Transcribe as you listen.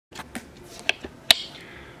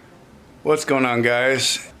What's going on,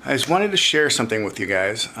 guys? I just wanted to share something with you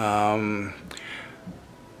guys. My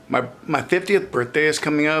 50th birthday is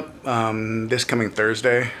coming up this coming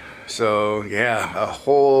Thursday. So yeah, a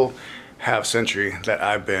whole half century that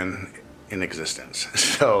I've been in existence.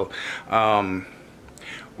 So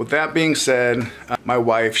with that being said, my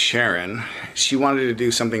wife Sharon, she wanted to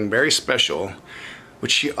do something very special,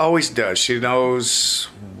 which she always does. She knows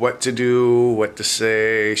what to do, what to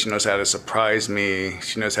say. She knows how to surprise me.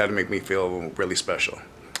 She knows how to make me feel really special.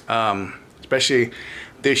 Especially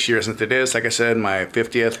this year, since it is, like I said, my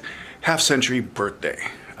 50th half-century birthday.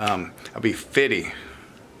 I'll be 50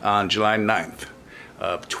 on July 9th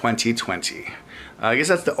of 2020. I guess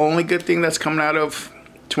that's the only good thing that's coming out of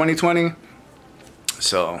 2020.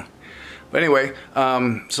 So, but anyway,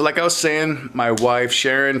 so like I was saying, my wife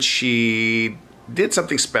Sharon, she did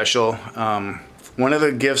something special. One of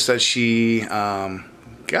the gifts that she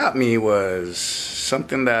got me was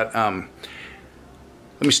something that,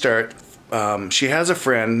 let me start. She has a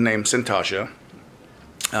friend named Santasha.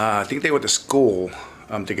 I think they went to school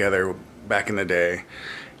together back in the day.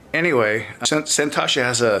 Anyway, Santasha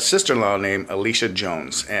has a sister-in-law named Alicia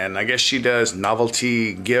Jones, and I guess she does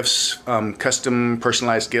novelty gifts, custom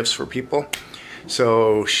personalized gifts for people.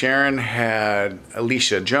 So Sharon had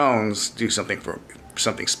Alicia Jones do something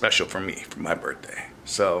special for me for my birthday.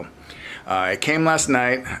 So it came last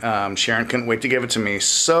night. Sharon couldn't wait to give it to me,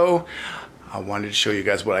 so I wanted to show you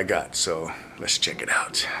guys what I got. So let's check it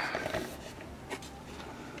out.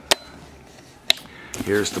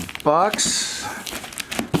 Here's the box.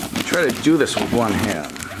 I try to do this with one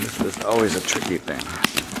hand. This is always a tricky thing.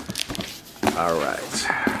 All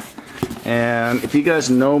right. And if you guys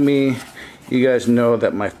know me, you guys know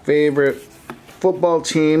that my favorite football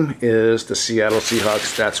team is the Seattle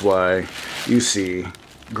Seahawks. That's why you see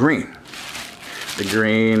green. The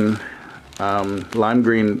green, lime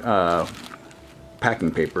green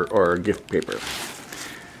packing paper or gift paper.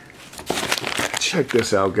 Check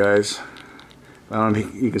this out, guys. I don't know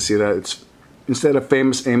if you can see that. It's instead of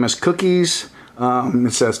Famous Amos cookies,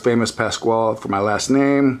 it says Famous Pasquale for my last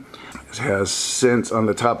name. It has since on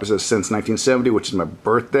the top. It says since 1970, which is my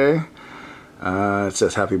birthday. It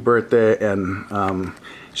says happy birthday, and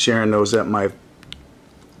Sharon knows that my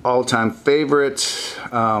all-time favorite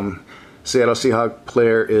Seattle Seahawks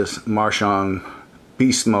player is Marshawn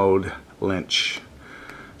Beast Mode Lynch.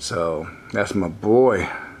 So that's my boy,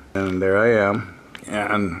 and there I am.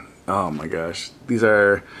 And oh my gosh, these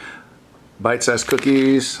are bite-sized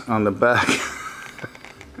cookies on the back.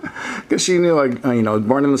 Because she knew I,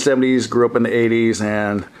 born in the 70s, grew up in the 80s,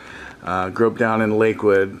 and grew up down in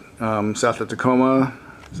Lakewood, south of Tacoma.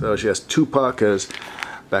 So she has Tupac, because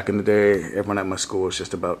back in the day, everyone at my school was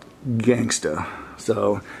just about gangsta.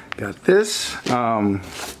 So got this, and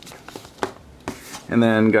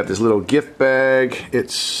then got this little gift bag. It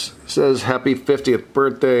says happy 50th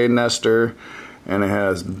birthday, Nestor, and it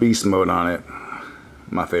has Beast Mode on it.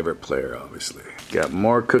 My favorite player, obviously. Got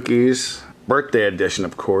more cookies, birthday edition,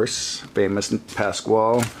 of course, Famous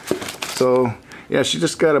Pasquale. So yeah, she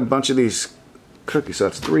just got a bunch of these cookies. So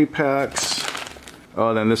that's 3 packs.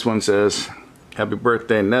 Oh, then this one says, happy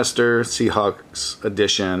birthday, Nestor, Seahawks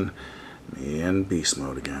edition, and Beast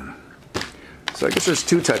Mode again. So I guess there's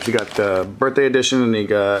 2 types. You got the birthday edition and you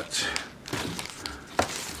got,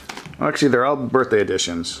 well, actually they're all birthday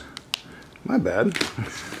editions. My bad.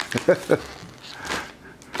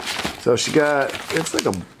 So she got, it's like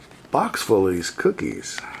a box full of these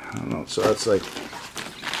cookies. I don't know, so that's like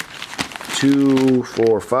 2,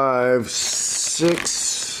 4, 5,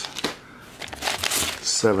 6,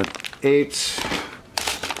 7, 8,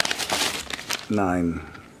 9,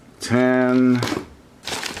 10.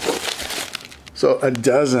 So a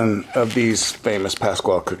dozen of these Famous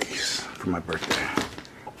Pasquale cookies for my birthday.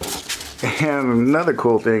 And another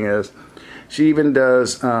cool thing is she even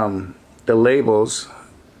does the labels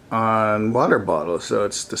on water bottles. So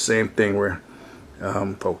it's the same thing where,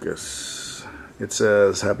 focus. It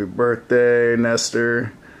says happy birthday,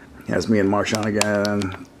 Nestor. It has me and Marshawn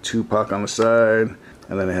again. Tupac on the side.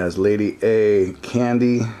 And then it has Lady A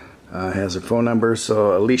Candy. It has her phone number.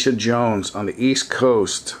 So Alicia Jones on the East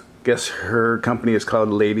Coast. Guess her company is called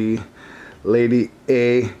Lady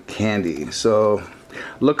A Candy. So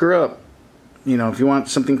look her up. If you want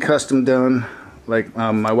something custom done, like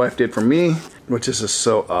my wife did for me, which is just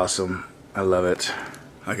so awesome. I love it.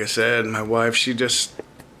 Like I said, my wife, she just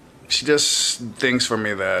thinks for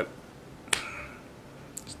me that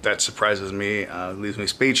surprises me, leaves me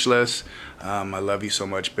speechless. I love you so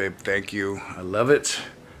much, babe. Thank you. I love it.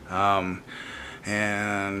 So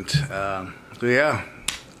yeah,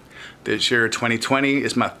 this year 2020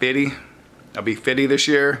 is my 50. I'll be 50 this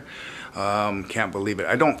year. Can't believe it.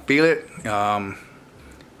 I don't feel it.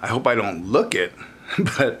 I hope I don't look it,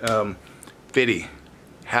 but 50,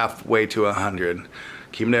 halfway to 100.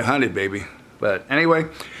 Keeping it 100, baby. But anyway,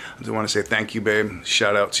 I just want to say thank you, babe.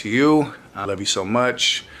 Shout out to you. I love you so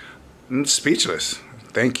much. I'm speechless.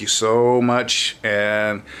 Thank you so much,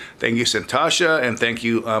 and thank you, Santasha, and thank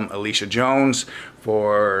you, Alicia Jones,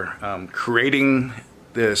 for creating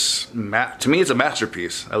this. To me, it's a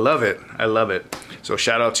masterpiece. I love it. I love it. So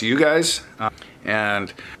shout out to you guys.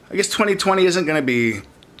 And I guess 2020 isn't going to be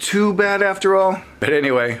too bad after all. But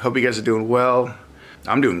anyway, hope you guys are doing well.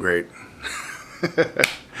 I'm doing great.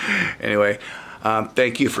 Anyway,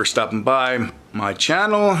 thank you for stopping by my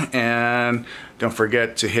channel, and don't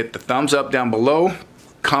forget to hit the thumbs up down below,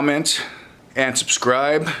 comment, and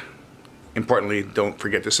subscribe. Importantly, don't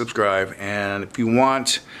forget to subscribe, and if you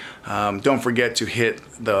want, don't forget to hit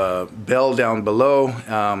the bell down below.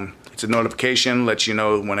 It's a notification, lets you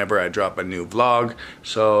know whenever I drop a new vlog.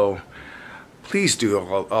 So please do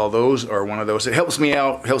all those, or one of those. It helps me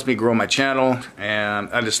out, helps me grow my channel, and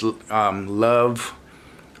I just love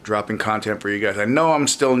dropping content for you guys. I know I'm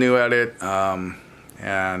still new at it,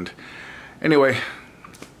 and anyway,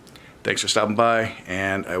 thanks for stopping by,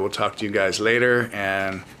 and I will talk to you guys later,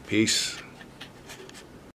 and peace.